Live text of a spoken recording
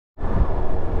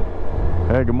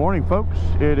Hey, good morning, folks.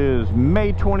 It is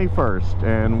May 21st,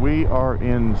 and we are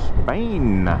in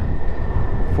Spain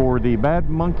for the Bad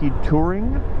Monkey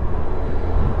Touring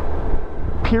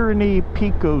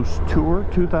Pyrenees-Picos Tour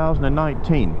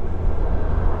 2019.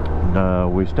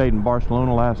 We stayed in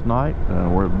Barcelona last night,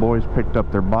 where the boys picked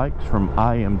up their bikes from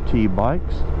IMT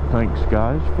Bikes. Thanks,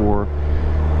 guys, for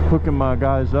hooking my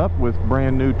guys up with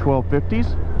brand new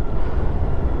 1250s.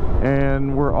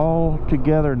 And we're all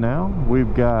together now.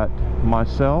 We've got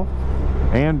myself,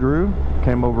 Andrew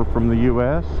came over from the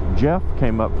US, Jeff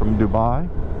came up from Dubai,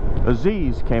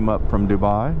 Aziz came up from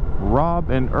Dubai,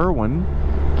 Rob and Erwin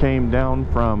came down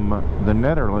from the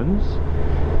Netherlands,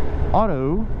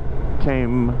 Otto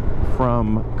came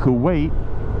from Kuwait,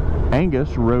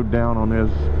 Angus rode down on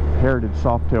his Heritage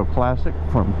Softail Classic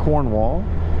from Cornwall,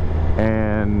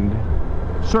 and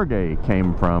Sergey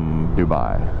came from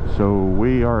Dubai. So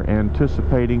we are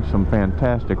anticipating some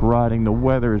fantastic riding. The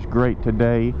weather is great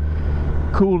today.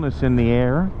 Coolness in the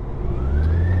air,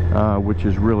 which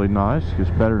is really nice.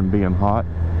 It's better than being hot.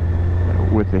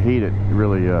 With the heat, it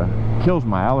really kills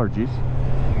my allergies.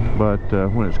 But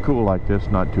when it's cool like this,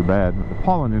 not too bad. The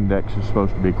pollen index is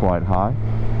supposed to be quite high.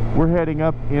 We're heading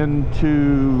up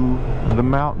into the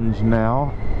mountains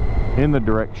now in the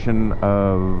direction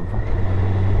of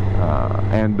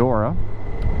Andorra.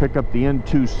 Pick up the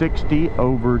N260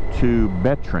 over to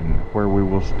Betrin, where we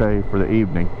will stay for the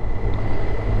evening.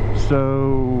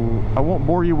 So I won't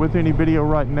bore you with any video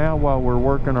right now while we're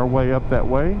working our way up that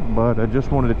way, but I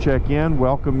just wanted to check in,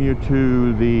 welcome you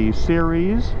to the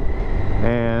series,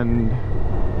 and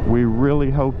we really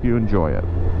hope you enjoy it.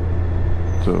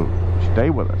 So stay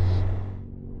with us.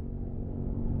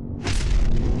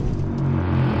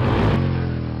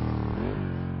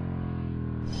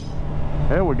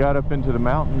 Yeah, we got up into the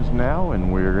mountains now,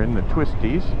 and we're in the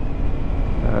twisties.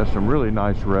 Some really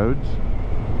nice roads.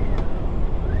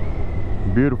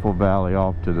 Beautiful valley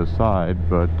off to the side,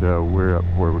 but we're up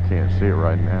where we can't see it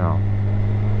right now.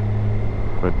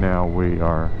 But now we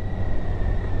are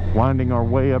winding our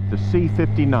way up the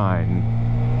C59.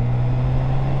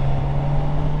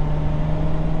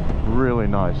 Really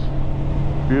nice.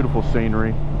 Beautiful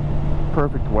scenery.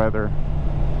 Perfect weather.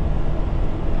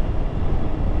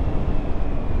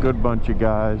 Good bunch of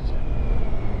guys.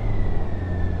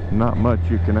 Not much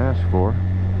you can ask for.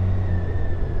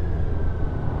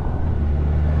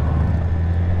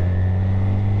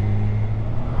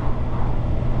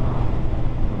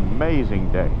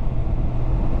 Amazing day.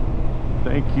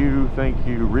 Thank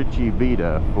you, Richie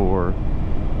Vita, for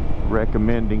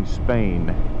recommending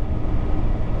Spain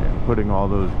and putting all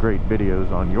those great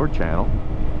videos on your channel,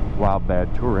 Wild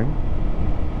Bad Touring.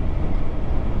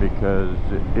 Because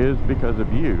it is because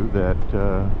of you that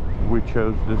we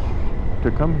chose this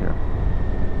to come here.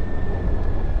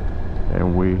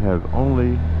 And we have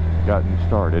only gotten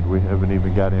started. We haven't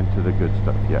even got into the good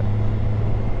stuff yet.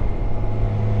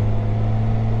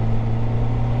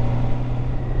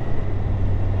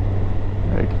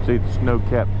 You can see the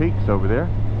snow-capped peaks over there.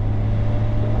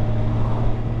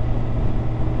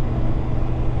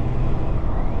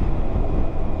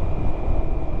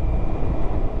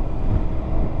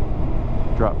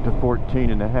 Dropped to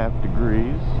 14.5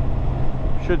 degrees.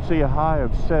 Should see a high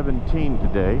of 17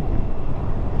 today,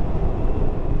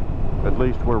 at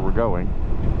least where we're going.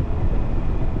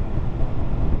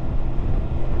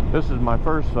 This is my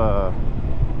first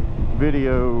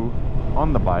video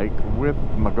on the bike with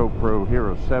my GoPro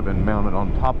Hero 7 mounted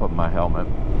on top of my helmet.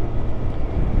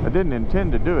 I didn't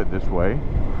intend to do it this way,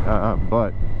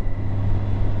 but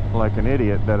like an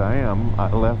idiot that I am,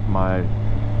 I left my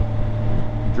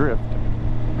Drift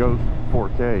Ghost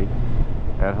 4K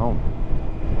at home.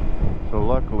 So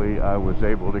luckily I was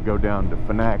able to go down to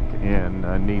Fnac in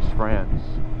Nice, France,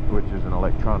 which is an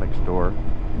electronics store,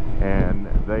 and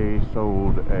they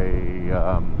sold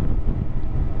a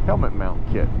helmet mount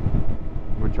kit,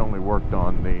 which only worked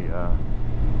on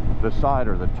the side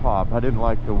or the top. I didn't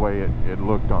like the way it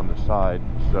looked on the side,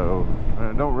 so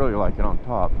I don't really like it on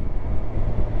top,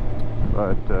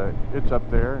 but it's up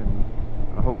there, and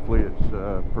hopefully it's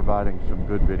providing some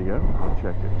good video. I'll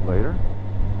check it later.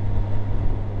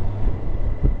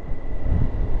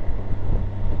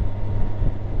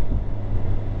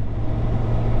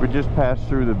 We just passed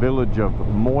through the village of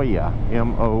Moya,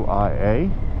 M-O-I-A,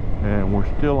 and we're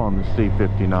still on the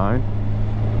C59.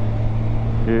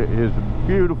 It is a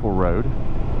beautiful road,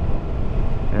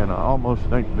 and I almost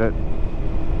think that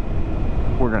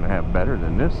we're going to have better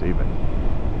than this even.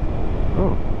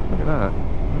 Oh, look at that.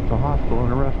 It's a hospital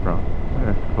and a restaurant.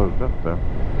 It's closed up though.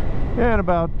 Yeah, in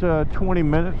about 20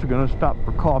 minutes we're going to stop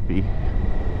for coffee,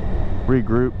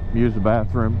 regroup, use the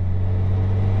bathroom,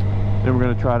 Then we're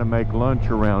going to try to make lunch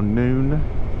around noon.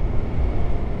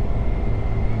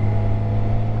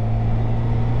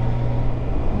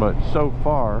 But so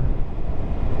far,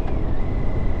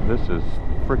 this is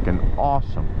freaking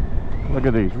awesome. Look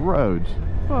at these roads.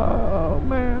 Oh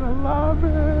man, I love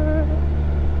it.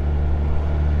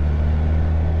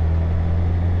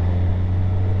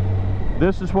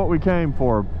 This is what we came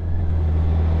for.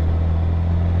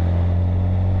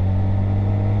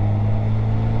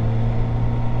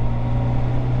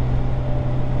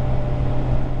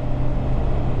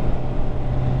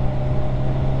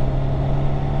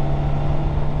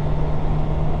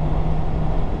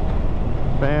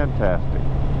 Fantastic.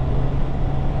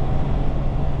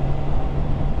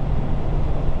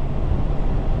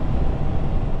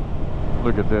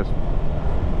 Look at this.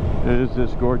 Is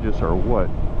this gorgeous or what?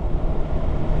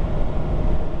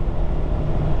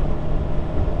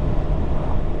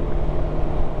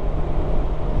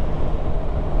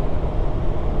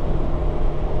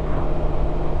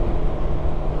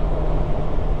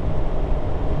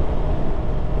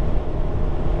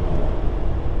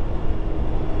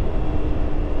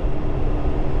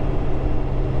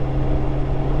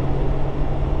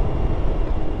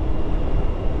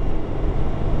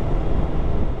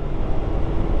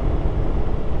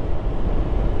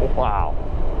 Wow.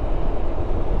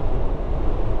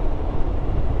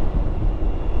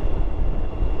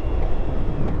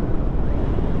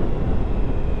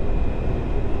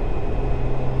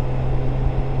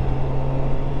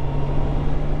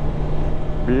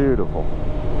 Beautiful.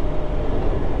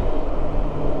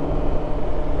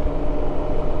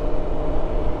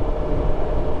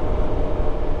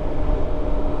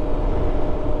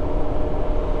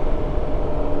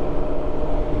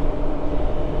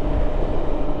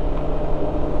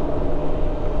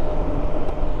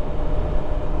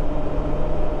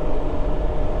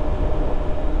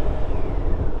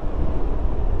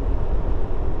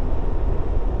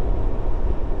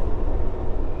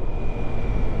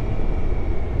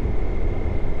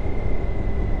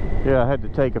 Yeah, I had to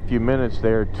take a few minutes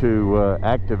there to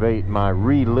activate my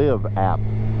Relive app,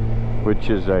 which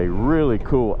is a really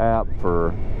cool app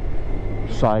for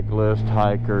cyclists,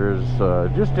 hikers,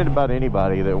 just about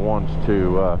anybody that wants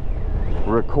to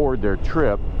record their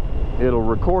trip. It'll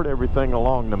record everything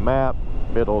along the map.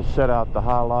 It'll set out the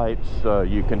highlights.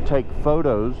 You can take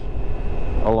photos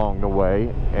along the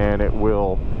way, and it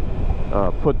will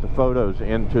put the photos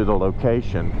into the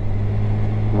location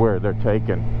where they're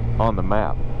taken on the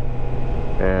map.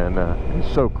 And it's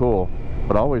so cool,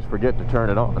 but I always forget to turn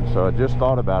it on, so I just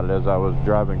thought about it as I was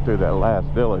driving through that last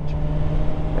village,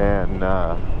 and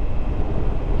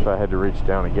so I had to reach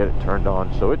down and get it turned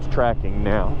on. So it's tracking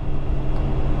now.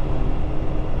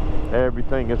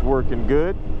 Everything is working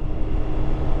good.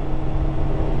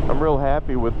 I'm real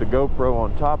happy with the GoPro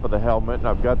on top of the helmet, and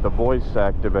I've got the voice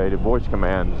activated, voice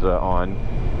commands on,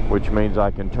 which means I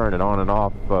can turn it on and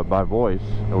off by voice,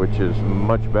 which is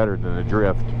much better than the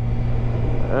drift.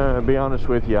 To be honest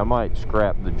with you, I might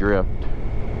scrap the drift.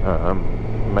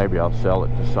 Maybe I'll sell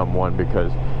it to someone, because,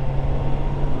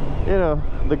 you know,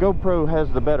 the GoPro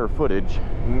has the better footage,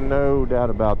 no doubt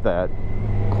about that.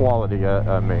 Quality,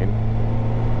 I mean.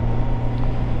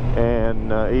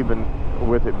 And even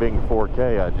with it being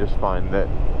 4K, I just find that,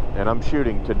 and I'm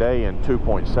shooting today in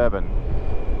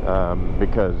 2.7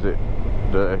 because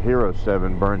the Hero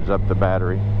 7 burns up the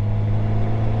battery.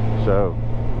 So,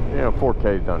 you know,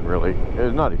 4K doesn't really,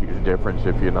 it's not a huge difference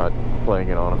if you're not playing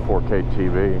it on a 4K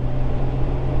TV.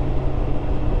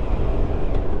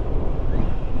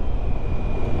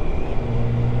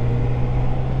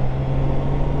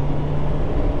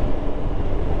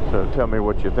 So tell me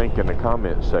what you think in the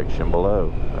comment section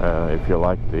below, if you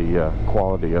like the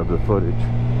quality of the footage.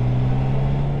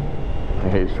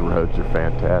 These roads are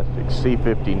fantastic.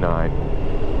 C59.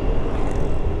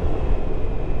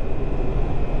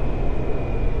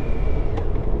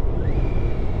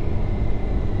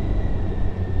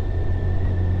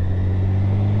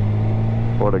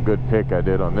 What a good pick I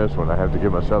did on this one. I have to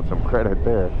give myself some credit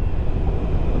there.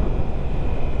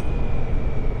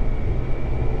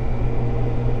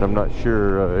 I'm not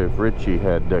sure if Richie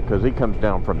had, because he comes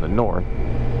down from the north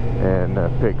and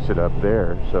picks it up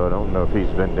there, so I don't know if he's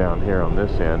been down here on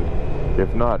this end.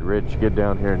 If not, Rich, get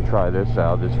down here and try this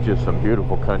out. It's just some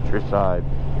beautiful countryside,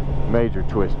 major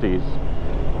twisties,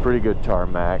 pretty good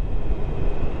tarmac.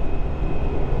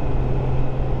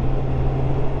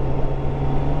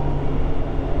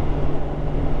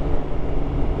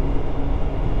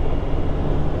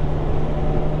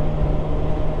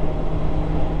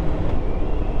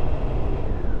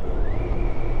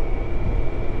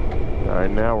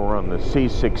 Now we're on the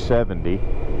C670.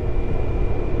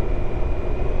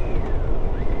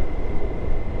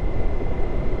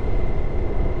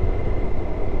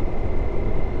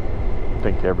 I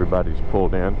think everybody's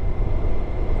pulled in.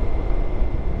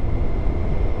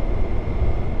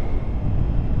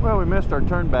 Well, we missed our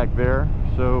turn back there,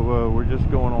 so we're just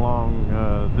going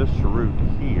along this route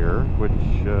here, which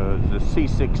is the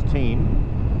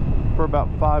C16, for about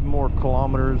 5 more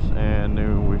kilometers, and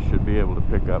then we should be able to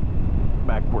pick up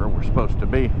back where we're supposed to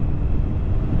be.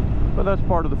 But that's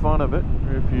part of the fun of it,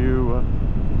 if you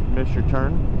miss your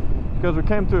turn. Because we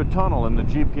came through a tunnel and the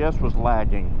GPS was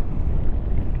lagging.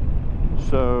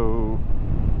 So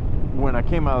when I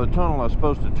came out of the tunnel, I was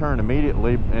supposed to turn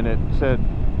immediately, and it said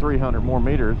 300 more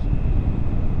meters.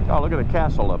 Oh, look at the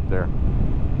castle up there.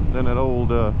 Then an old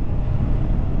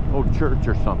church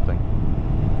or something.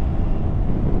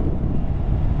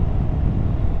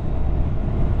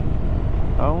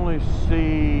 I only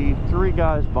see 3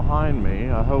 guys behind me.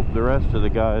 I hope the rest of the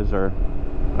guys are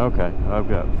okay. I've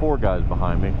got 4 guys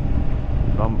behind me.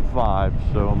 I'm 5,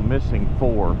 so I'm missing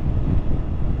 4.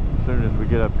 As soon as we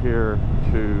get up here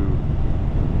to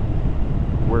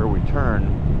where we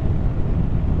turn,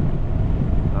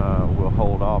 we'll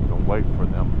hold off and wait for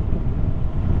them.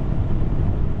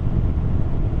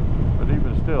 But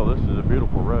even still, this is a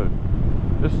beautiful road.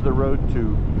 This is the road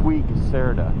to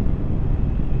Puigcerda.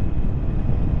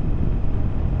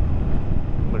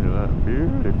 Look at that,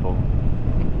 beautiful.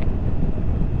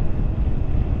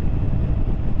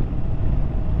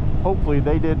 Hopefully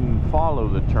they didn't follow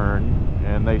the turn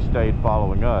and they stayed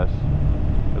following us,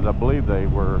 because I believe they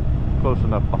were close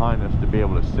enough behind us to be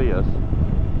able to see us.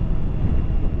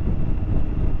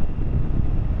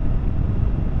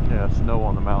 Yeah, snow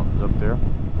on the mountains up there.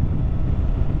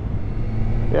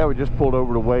 Yeah, we just pulled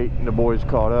over to wait and the boys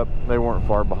caught up. They weren't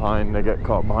far behind. They got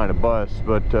caught behind a bus.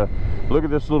 But look at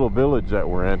this little village that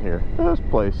we're in here. This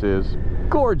place is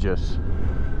gorgeous.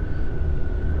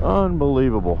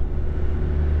 Unbelievable.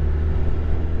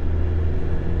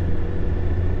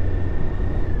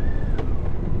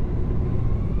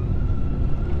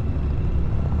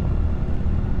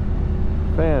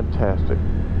 Fantastic.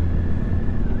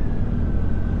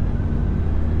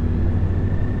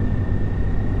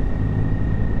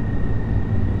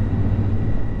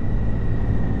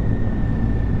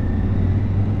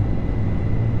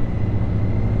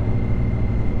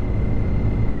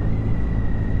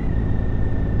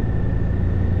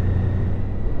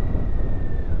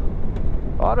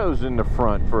 Otto's in the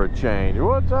front for a change.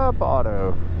 What's up,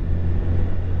 Otto?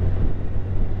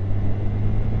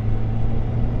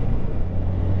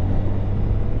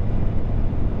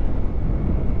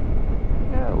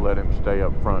 Yeah, let him stay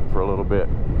up front for a little bit.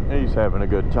 He's having a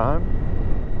good time.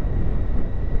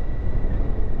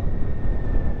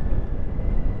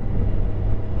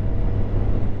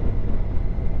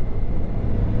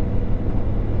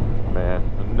 Man,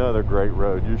 another great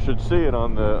road. You should see it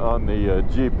on the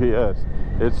GPS.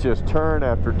 It's just turn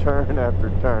after turn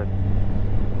after turn.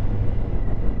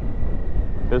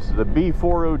 This is the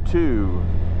B402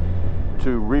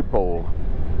 to Ripoll.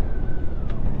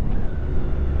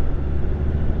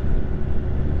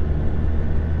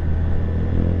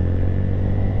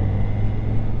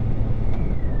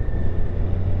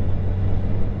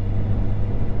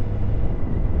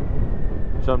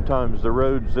 Sometimes the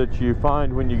roads that you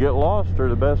find when you get lost are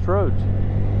the best roads.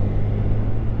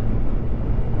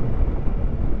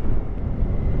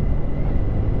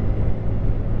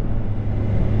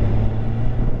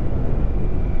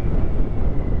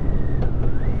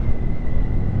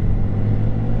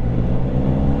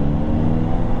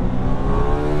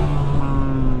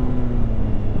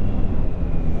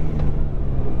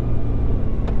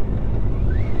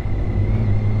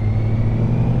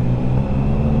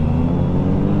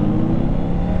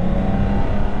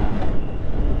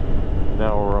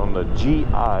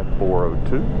 GI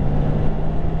 402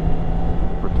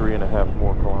 for 3.5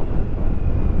 more kilometers.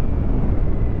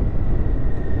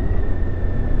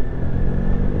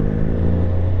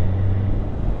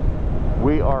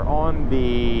 We are on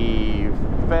the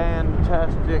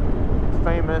fantastic,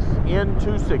 famous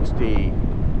N260.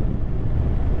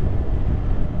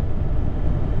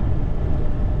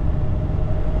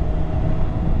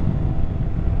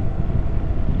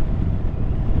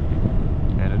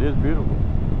 And it is beautiful.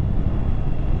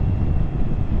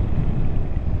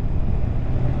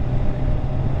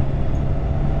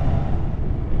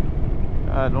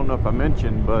 I don't know if I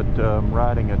mentioned, but I'm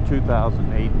riding a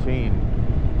 2018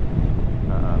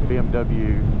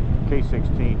 BMW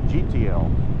K16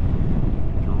 GTL.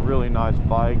 It's a really nice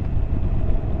bike,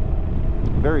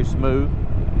 very smooth.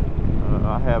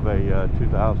 I have a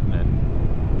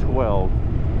 2012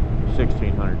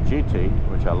 1600 GT,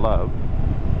 which I love,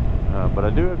 but I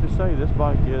do have to say this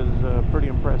bike is pretty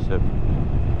impressive.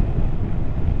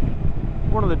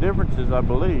 One of the differences, I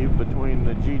believe, between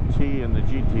the GT and the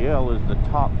GTL is the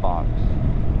top box.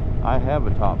 I have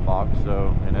a top box,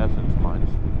 so in essence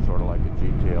mine's sort of like a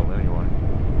GTL anyway.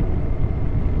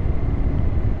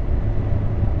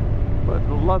 But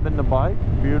loving the bike,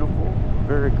 beautiful,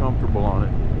 very comfortable on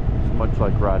it. It's much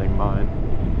like riding mine.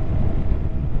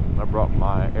 I brought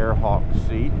my Airhawk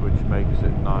seat, which makes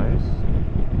it nice.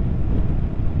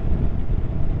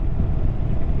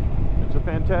 It's a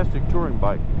fantastic touring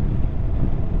bike.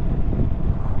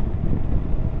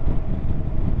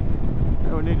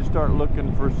 Now we need to start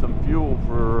looking for some fuel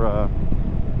for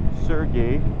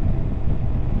Sergey.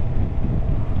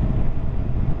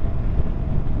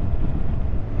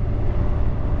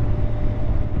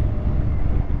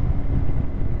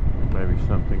 Maybe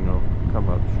something will come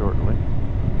up shortly.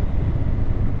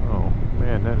 Oh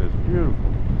man, that is beautiful.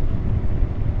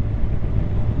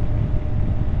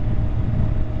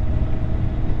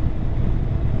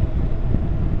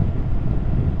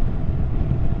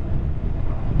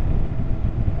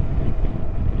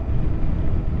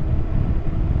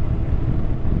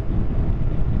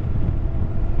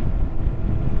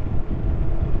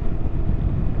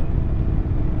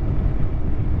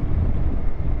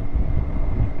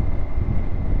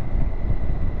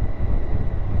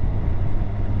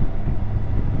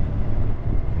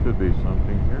 Could be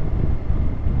something here.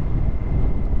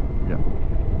 Yeah.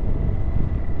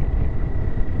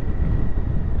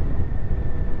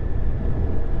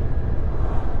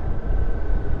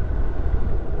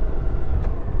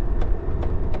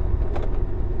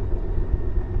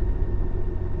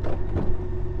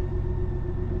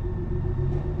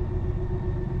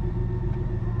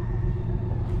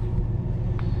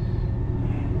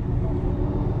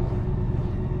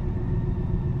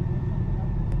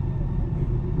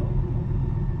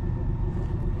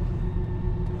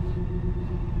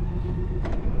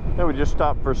 We just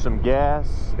stopped for some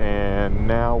gas, and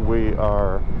now we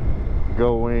are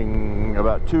going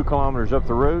about 2 kilometers up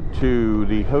the road to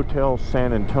the Hotel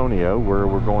San Antonio, where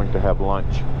we're going to have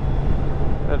lunch.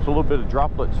 It's a little bit of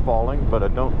droplets falling, but I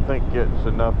don't think it's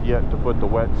enough yet to put the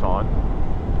wets on.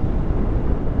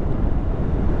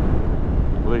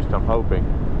 At least I'm hoping.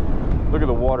 Look at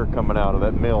the water coming out of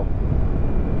that mill.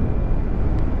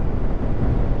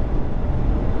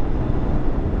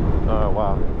 Oh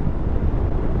wow.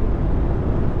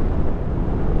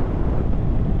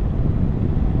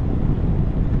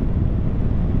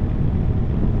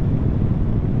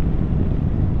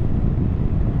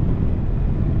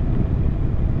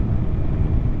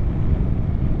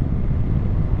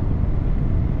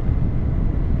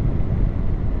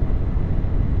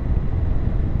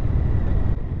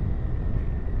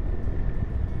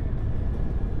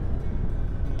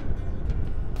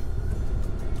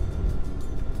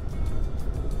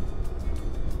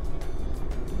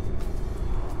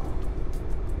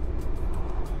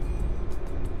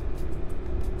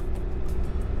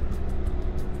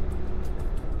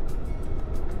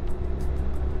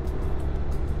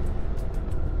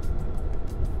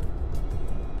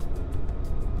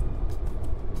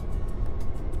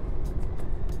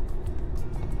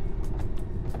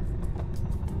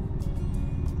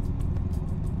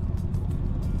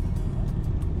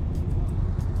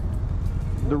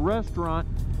 The restaurant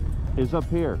is up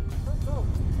here.